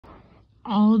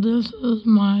All of this is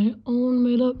my own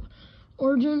made-up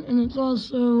origin, and it's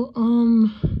also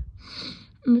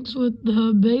mixed with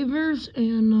the Bayverse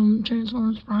and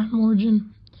Transformers Prime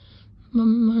origin. But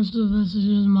most of this is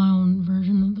just my own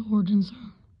version of the origin. So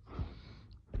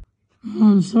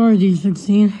I'm sorry,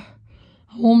 D16.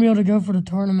 I won't be able to go for the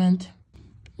tournament.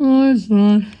 Oh, it's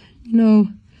fine. You know,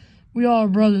 we all are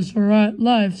brothers for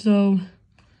life, so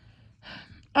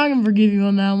I can forgive you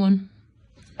on that one.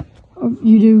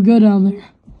 You do good out there.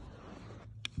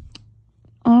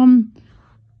 I'm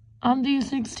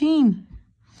D16.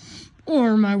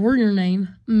 Or my warrior name,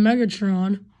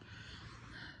 Megatron.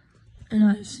 And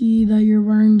I see that you're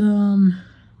wearing the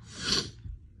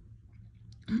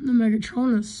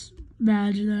Megatronus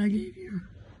badge that I gave you.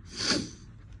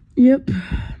 Yep,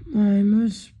 my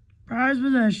most prized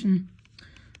possession.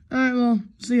 Alright, well,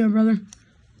 see ya, brother.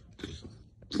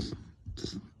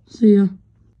 See ya.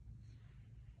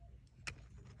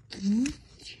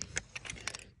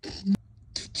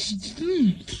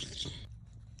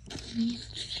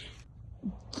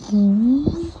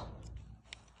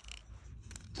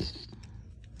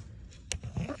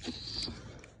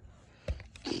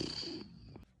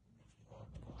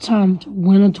 Time to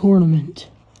win a tournament.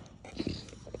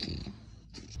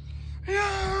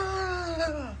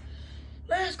 Yeah!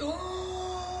 Let's go!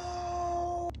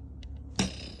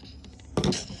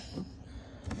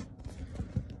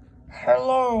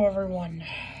 Hello, everyone.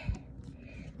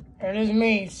 It is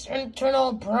me,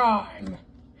 Sentinel Prime.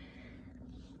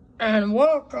 And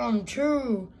welcome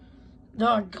to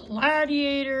the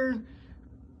Gladiator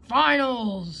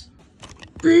Finals.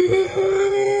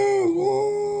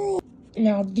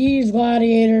 Now, these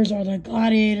gladiators are the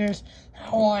gladiators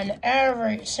that won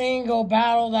every single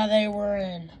battle that they were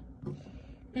in.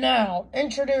 Now,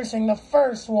 introducing the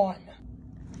first one.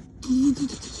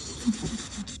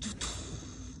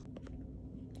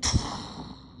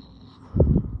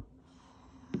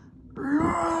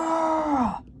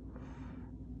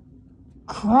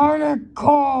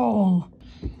 Chronicle.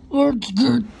 Let's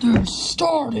get this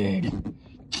started.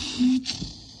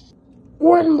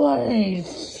 Windblade.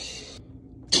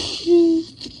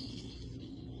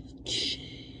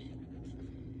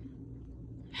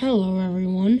 Hello,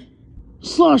 everyone.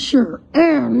 Slusher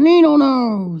and Needle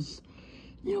Nose.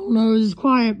 Needle Nose is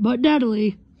quiet but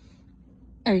deadly.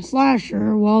 And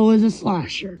Slasher, well, is a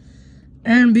slasher.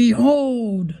 And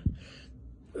behold,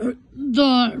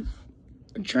 the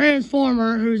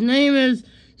Transformer, whose name is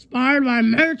inspired by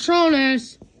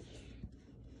Megatronus.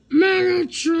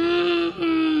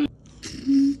 Megatron!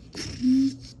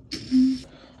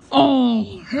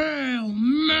 Oh, hail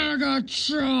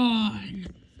Megatron!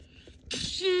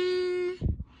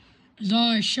 As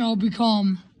I shall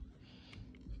become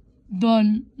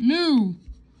the new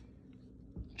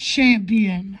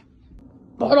champion.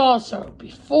 But also,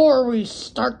 before we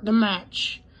start the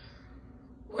match,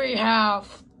 we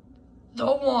have the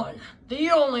one,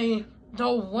 the only,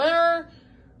 the winner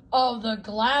of the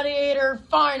Gladiator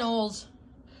Finals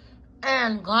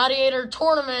and Gladiator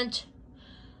Tournament,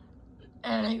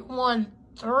 and he won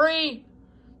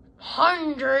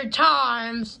 300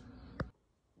 times.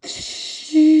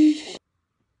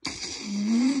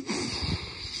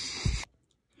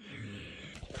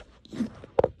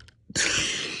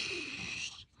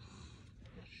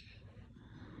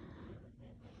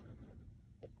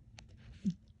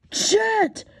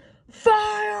 Jet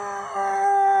fire!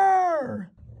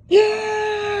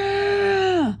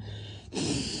 Yeah!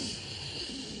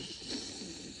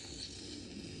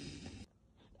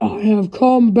 I have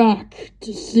come back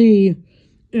to see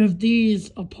if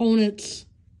these opponents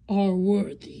are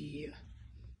worthy.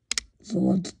 So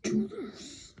let's do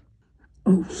this.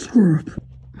 Oh, scrap.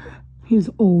 He's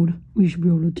old. We should be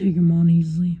able to take him on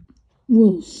easily.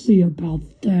 We'll see about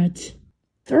that.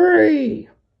 3,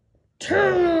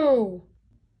 2.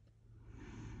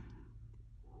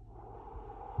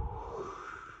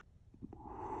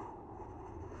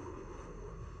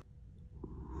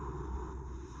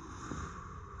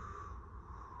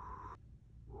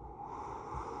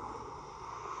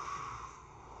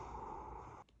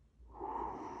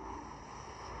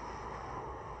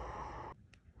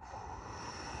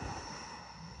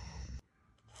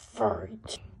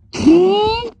 Fight.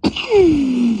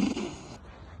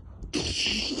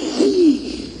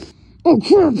 Oh,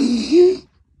 crap.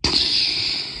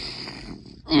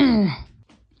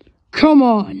 Come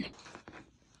on.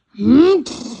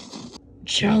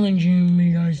 Challenging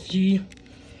me, I see.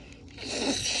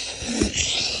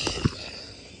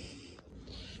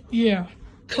 Yeah,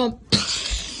 come.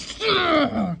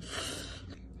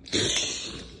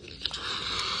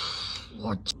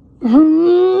 What?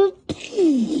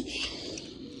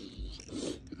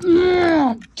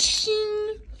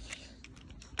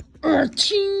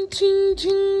 Ching, ching,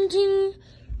 ching, ching.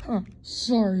 Huh,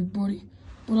 sorry, buddy,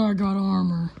 but I got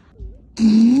armor.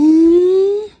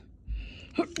 Ching.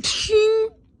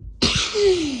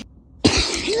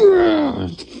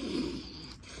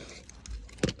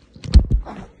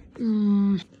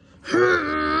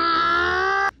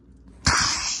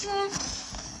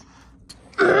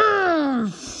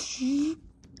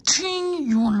 Ching,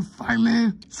 you wanna fight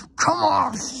me? So come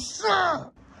on,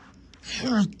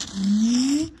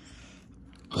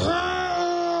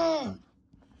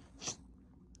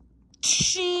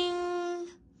 Ching.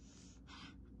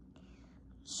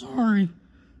 Sorry,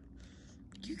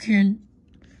 you can't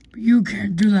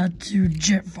do that to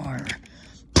Jetfire.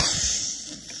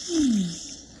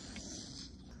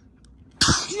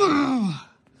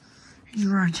 He's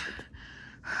right.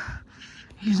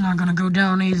 He's not gonna go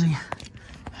down easy.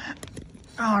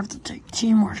 I'll have to take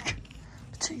teamwork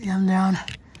to take him down.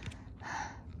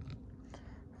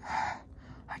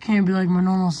 I can't be like my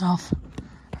normal self.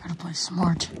 I gotta play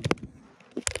smart.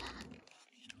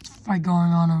 There's a fight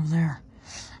going on over there.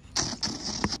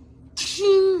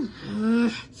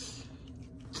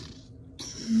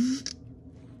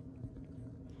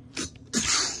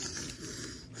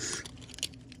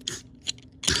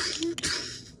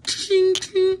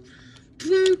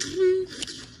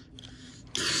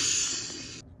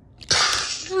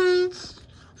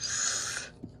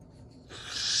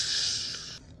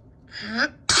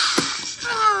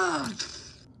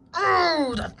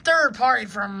 Oh, the third party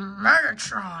from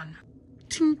Megatron.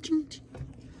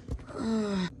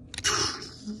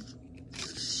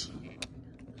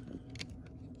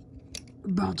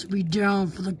 About to be down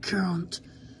for the count.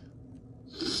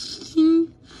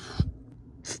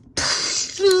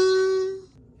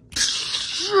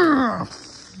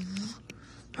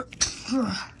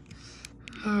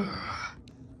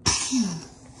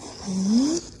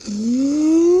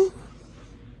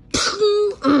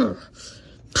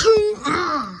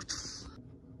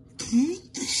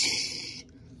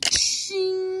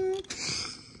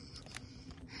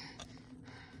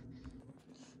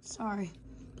 Sorry,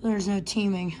 there's no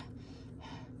teaming.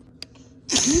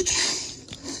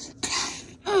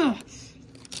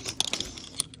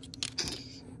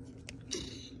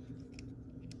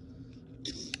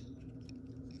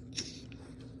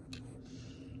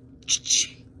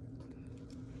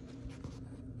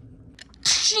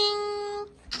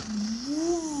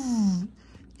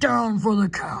 Down for the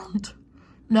count.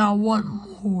 Now one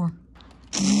more.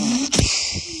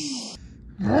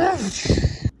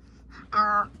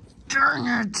 Dang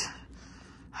it.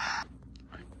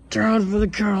 Down for the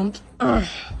count. Dang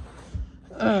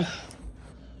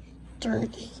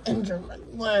it, just injured my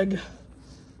leg.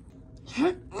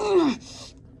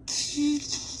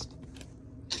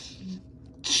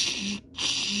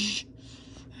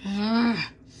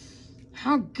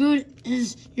 How good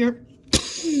is your...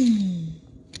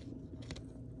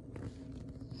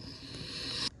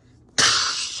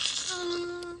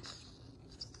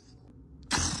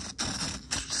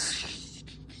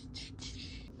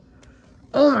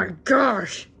 Oh my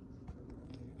gosh!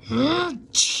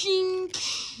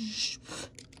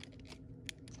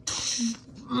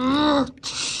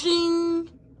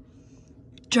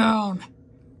 Down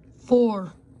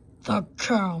for the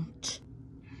count.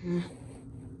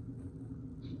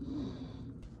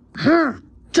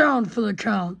 Down for the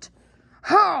count.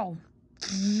 How?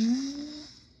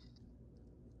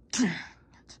 Dang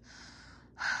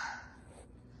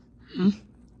it.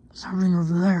 Something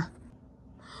over there.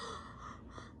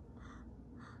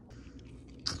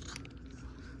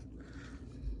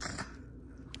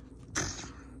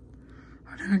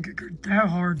 I didn't get hurt that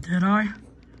hard, did I?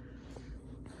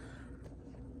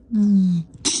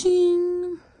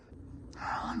 Ching.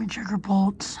 Let me check her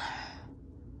pulse.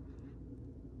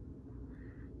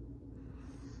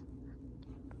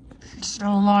 She's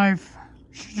still alive.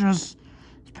 She just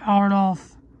is powered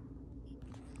off.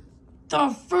 The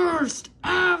first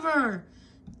ever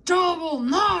double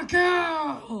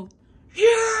knockout!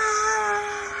 Yeah!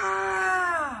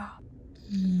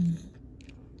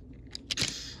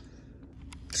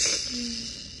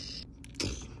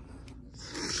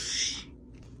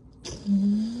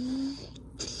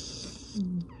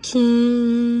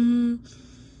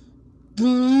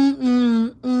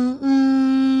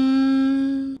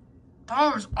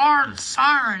 Those are the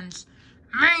sirens,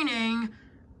 meaning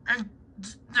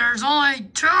there's only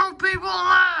 2 people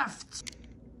left.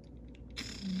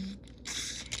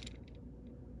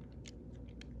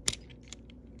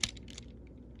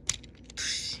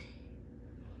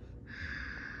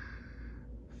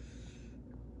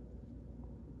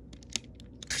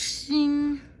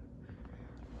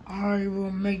 I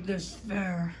will make this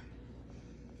fair.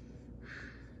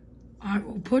 I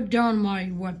will put down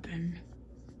my weapon.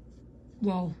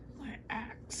 Well, my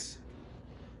axe.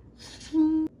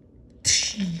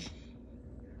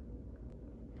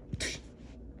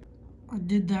 I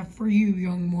did that for you,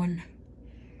 young one.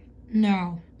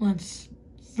 Now, let's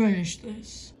finish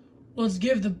this. Let's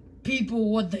give the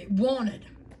people what they wanted.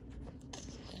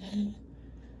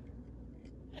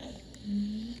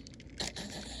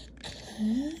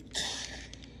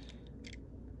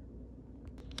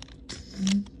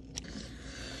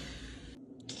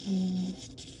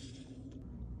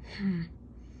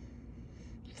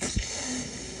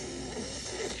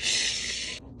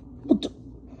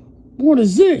 What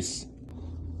is this?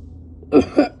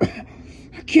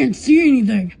 I can't see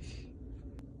anything.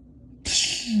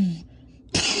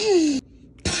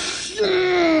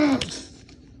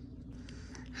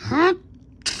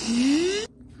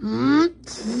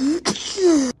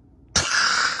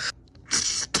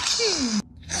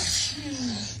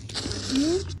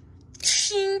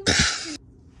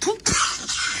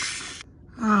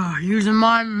 Using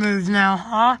my moves now,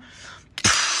 huh?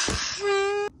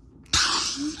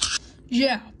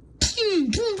 Yeah.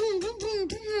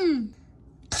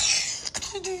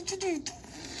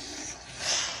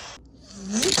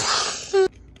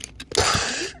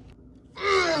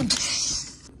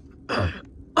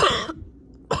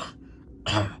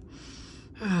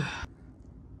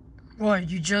 What,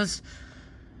 you just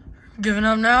giving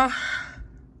up now?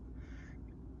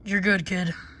 You're good,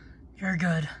 kid. You're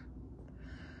good.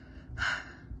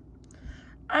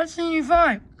 I've seen you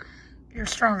fight. You're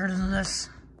stronger than this.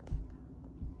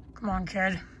 Come on,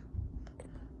 kid.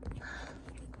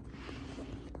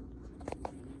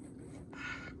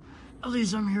 At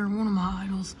least I'm hearing one of my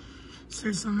idols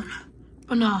say something.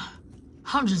 But nah,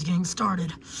 I'm just getting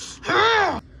started.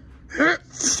 Huh?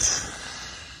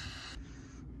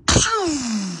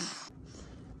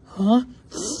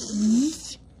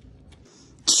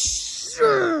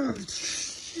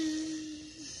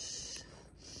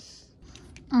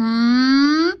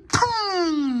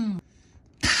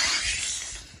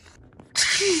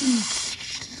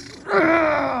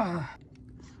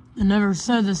 They never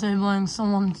said disabling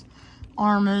someone's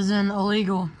arm isn't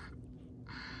illegal.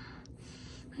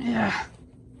 Yeah,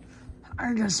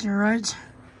 I guess you're right.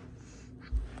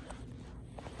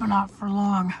 But not for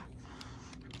long.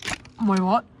 Wait,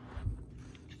 what?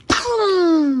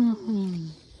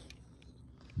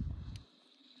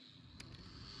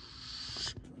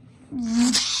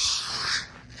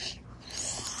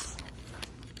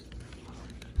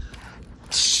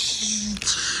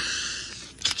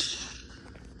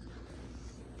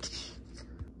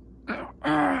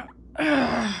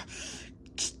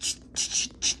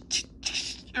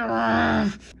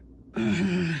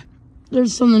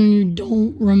 There's something you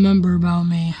don't remember about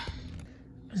me.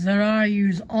 Is that I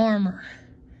use armor.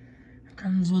 It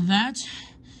comes with that.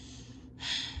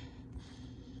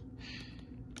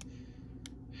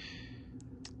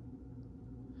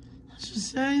 Let's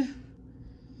just say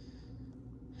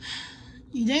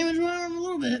you damage my arm a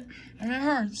little bit, and it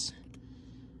hurts.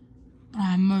 But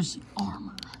I'm mostly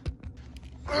armor.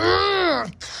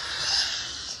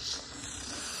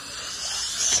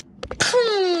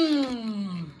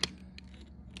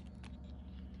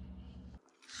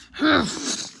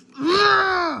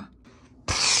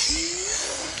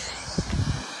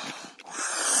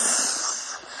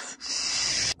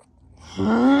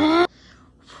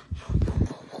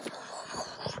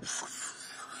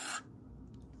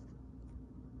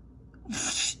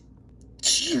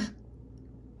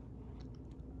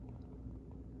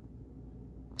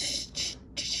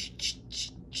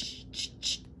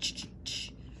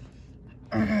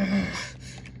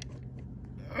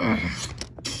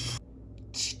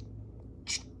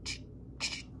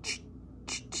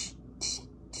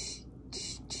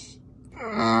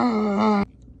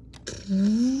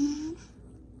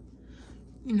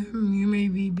 You know, you may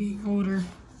be being older,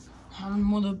 having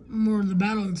more of the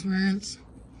battle experience,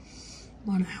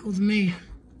 but it helps me.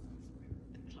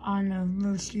 I know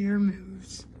most of your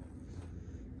moves.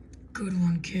 Good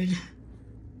one, kid.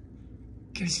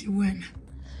 Guess you win.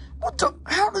 What the?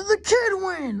 How did the kid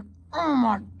win? Oh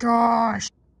my gosh.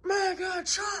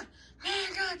 Megatron!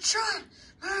 Megatron!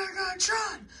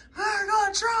 Megatron!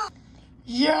 Megatron!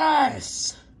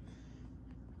 Yes!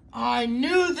 I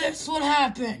knew this would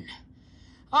happen.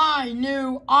 I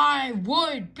knew I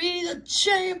would be the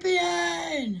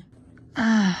champion!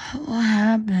 What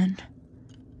happened?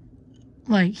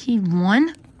 Like, he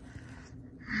won?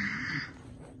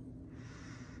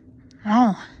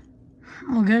 Oh.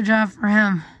 Well, good job for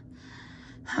him.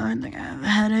 I think I have a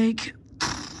headache.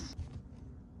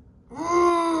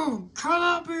 Ooh, come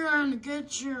up here and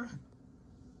get your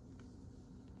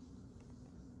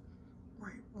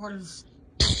What is...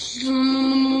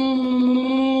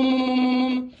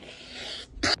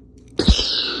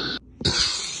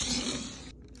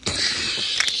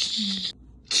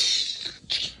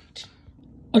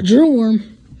 A drill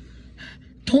worm?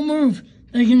 Don't move.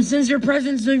 They can sense your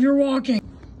presence if you're walking.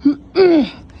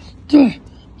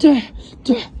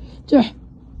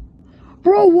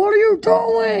 Bro, what are you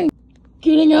doing?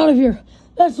 Getting out of here.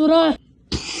 That's what I...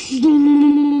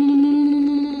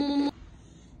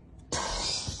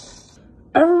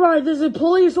 Everybody, this is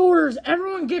police orders.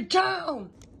 Everyone get down.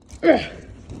 I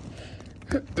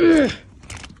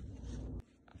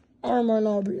might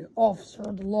not be an officer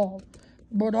of the law,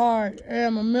 but I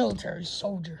am a military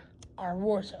soldier. I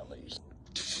was, at least.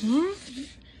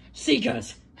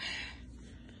 Seekers.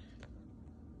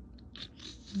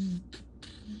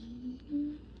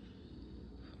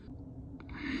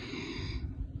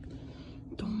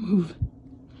 Don't move,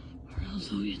 or else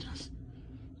they'll get us.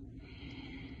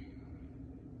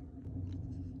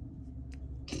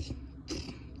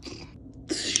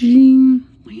 What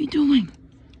are you doing?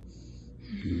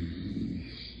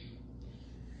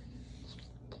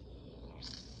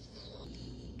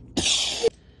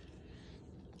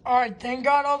 Alright, thank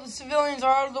God all the civilians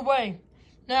are out of the way.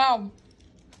 Now,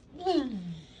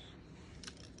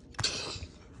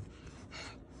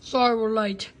 sorry we're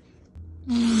late.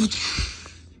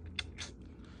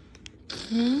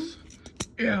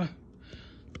 Yeah.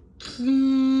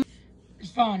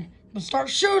 It's fine, but start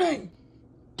shooting!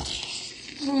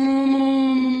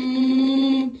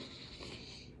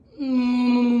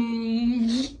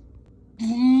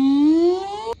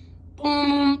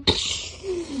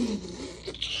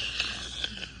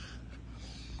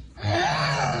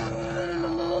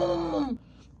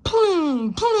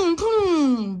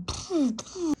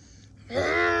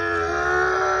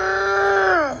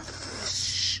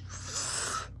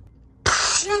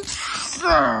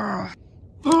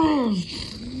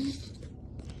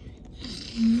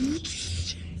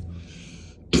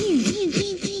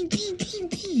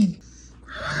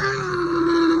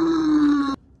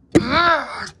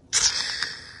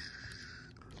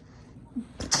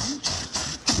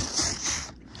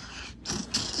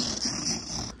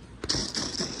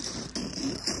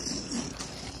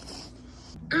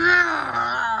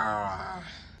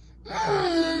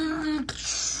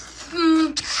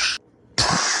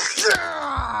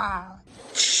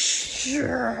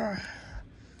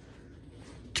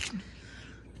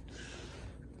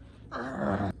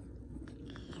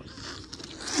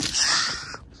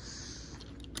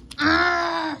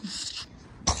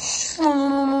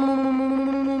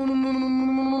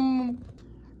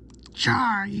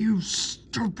 Char, you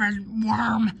stupid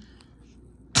worm.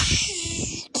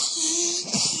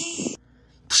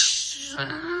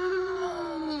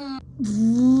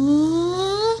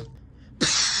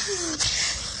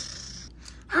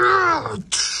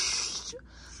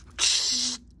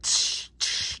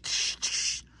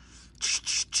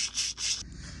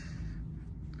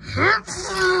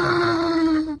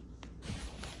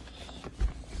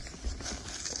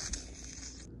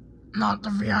 Not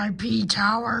the VIP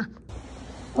tower.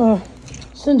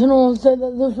 Sentinel said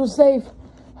that this was safe.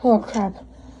 Oh crap.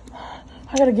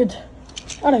 I gotta get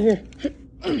out of here.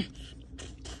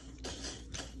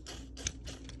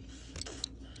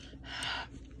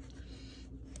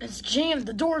 It's jammed.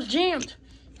 The door's jammed.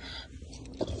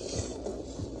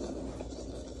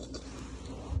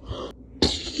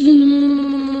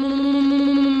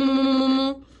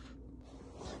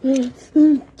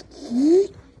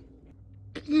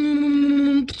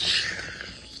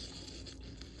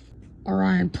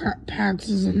 Orion Pax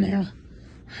is in there.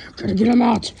 Gotta get him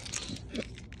out.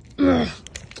 I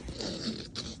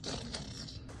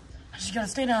just gotta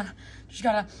stay down. Just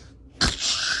gotta...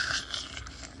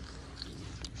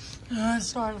 It's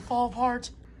starting to fall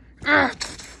apart.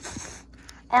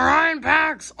 Orion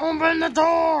Pax, open the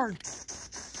door!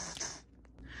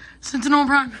 Sentinel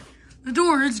Prime, the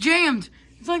door, it's jammed.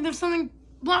 It's like there's something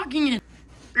blocking it.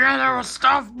 Yeah, there was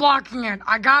stuff blocking it.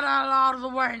 I got it out of the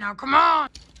way. Now, come on!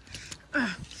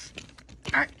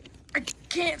 I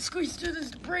can't squeeze through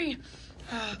this debris.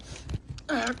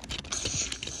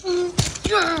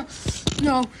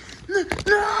 No.